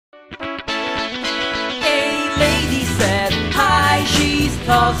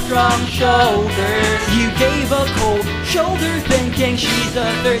of strong shoulders. You gave a cold shoulder thinking she's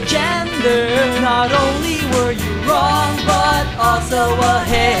a third gender. Not only were you wrong, but also a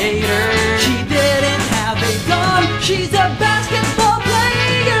hater. She didn't have a gun, she's a basketball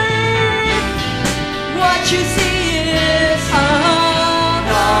player. What you see is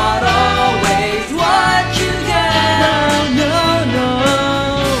not always what you get. No, no,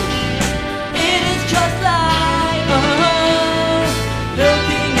 it is just like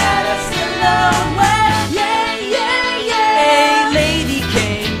looking at a silhouette. Yeah, yeah, yeah. A lady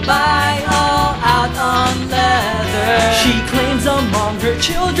came by all out on leather. She claims among her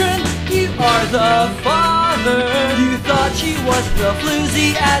children you are the father. You thought she was the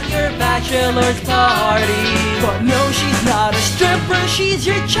floozy at your bachelor's party, but no, she's not a stripper, she's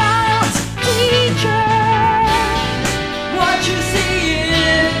your child's teacher. What you see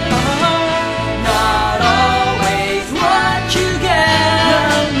is not always what you get. No,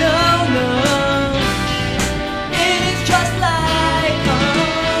 no, no, it is just like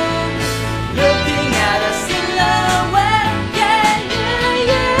looking at a silhouette. Yeah,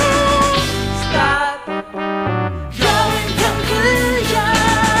 yeah, yeah. Stop drawing conclusions.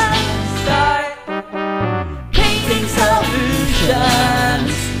 Start painting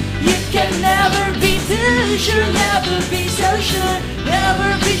solutions. You can never be too sure, never be so sure, never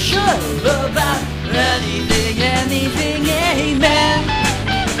be sure about anything, anything. Amen.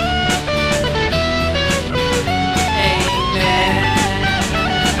 Amen.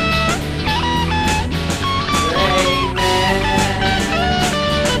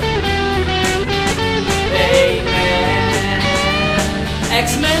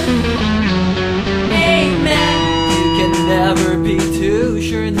 X-Men? Amen. You can never be too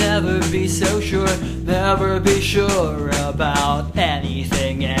sure, never be so sure, never be sure about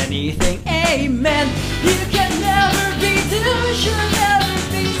anything, anything. Amen. You can never be too sure, never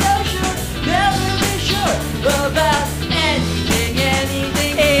be so sure, never be sure about anything,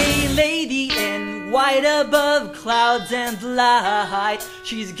 anything. A lady in white above clouds and light,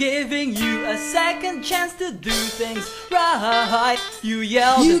 she's giving you a second chance to do things right. You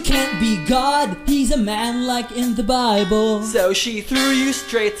yelled, "You can't be God, he's a man like in the Bible." So she threw you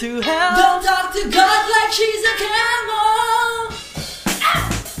straight to hell. Don't talk to God like she's a camel.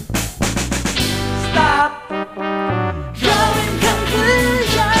 Stop drawing conclusions.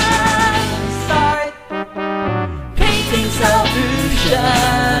 Start painting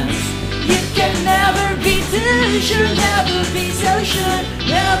solutions. You can never be too sure, never be so sure,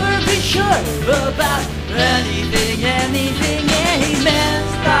 never be sure about anything, anything. Amen.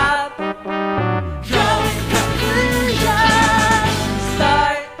 Stop drawing conclusions.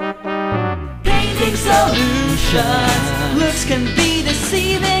 Start painting solutions. Looks can be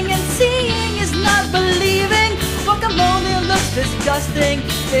deceiving, and seeing is not believing. Guacamole looks disgusting,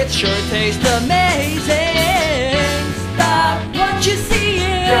 it sure tastes amazing. Stop what you see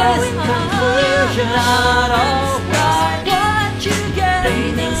is drawing conclusions.